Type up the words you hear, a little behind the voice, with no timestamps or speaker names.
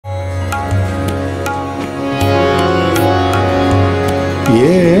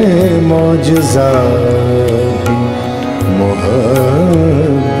मौजिज़ा भी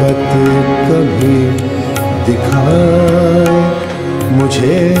मोहब्बत कभी दिखाए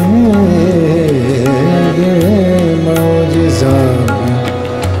मुझे, ये मौजिज़ा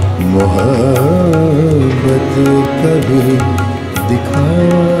भी मोहब्बत कभी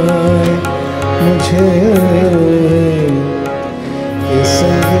दिखाए मुझे, ये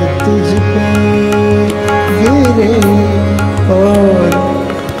संग तुझ पे गिरे और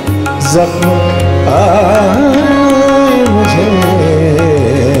ज़ख्म आए मुझे,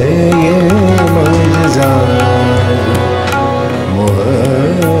 ये मौजिज़ा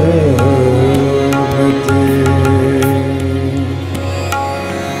मोहब्बत।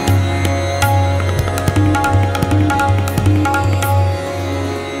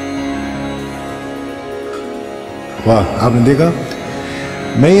 वाह, आपने देखा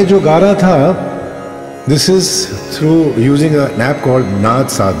मैं ये जो गा रहा था, this is through using N app called नाद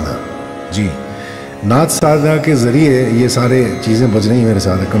साधना। जी, नाद साधना के ज़रिए ये सारे चीज़ें बज रही हैं मेरे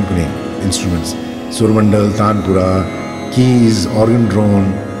साथ, company instruments, सुरमंडल, tanpura, keys, organ drone,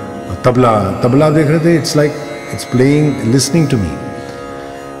 tabla. Tabla देख रहे थे, it's like it's playing, listening to me.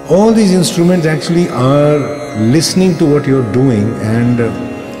 All these instruments actually are listening to what you're doing, and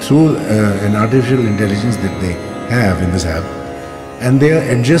through an artificial intelligence that they have in this app, and they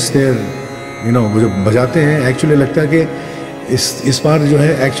adjust their, you know, वो जो बजाते हैं, actually लगता है कि इस बार जो है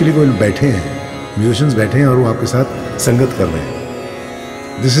एक्चुअली कोई बैठे हैं, म्यूजिशियंस बैठे हैं और वो आपके साथ संगत कर रहे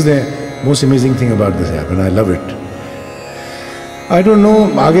हैं। This is the most amazing thing about this app and I love it. I don't know,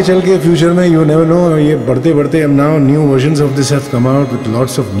 आगे चल के फ्यूचर में यू नेवर नो, ये बढ़ते बढ़ते अब now new versions of this have come out with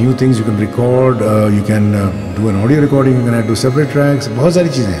lots of new things. You can record, you can do an audio recording, you can do separate tracks, बहुत सारी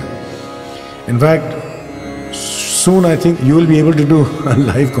चीज़ें हैं। In fact soon I think you will be able to do a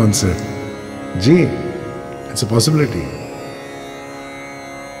live concert. Gee, it's a possibility.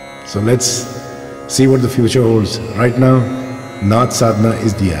 So let's see what the future holds. Right now, NaadSadhana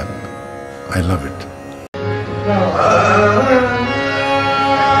is the app. I love it.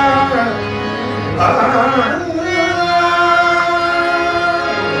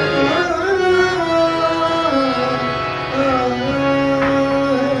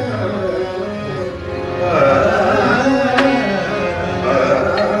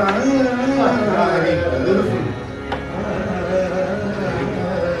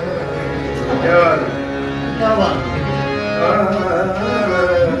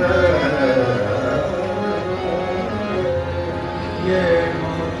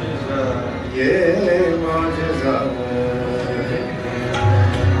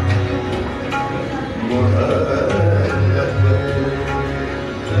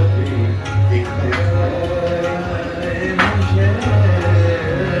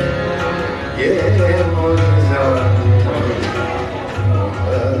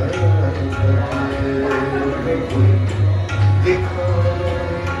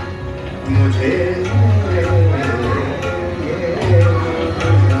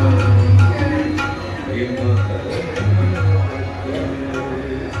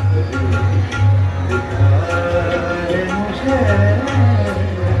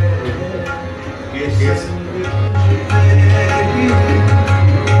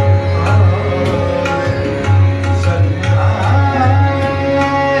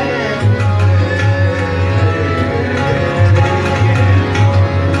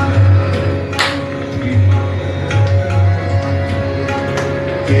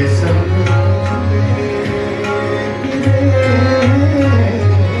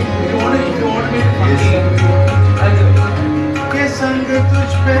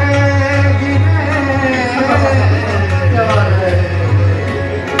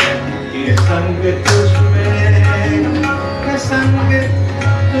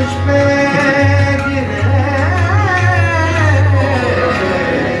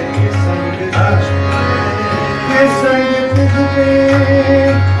 Yes, I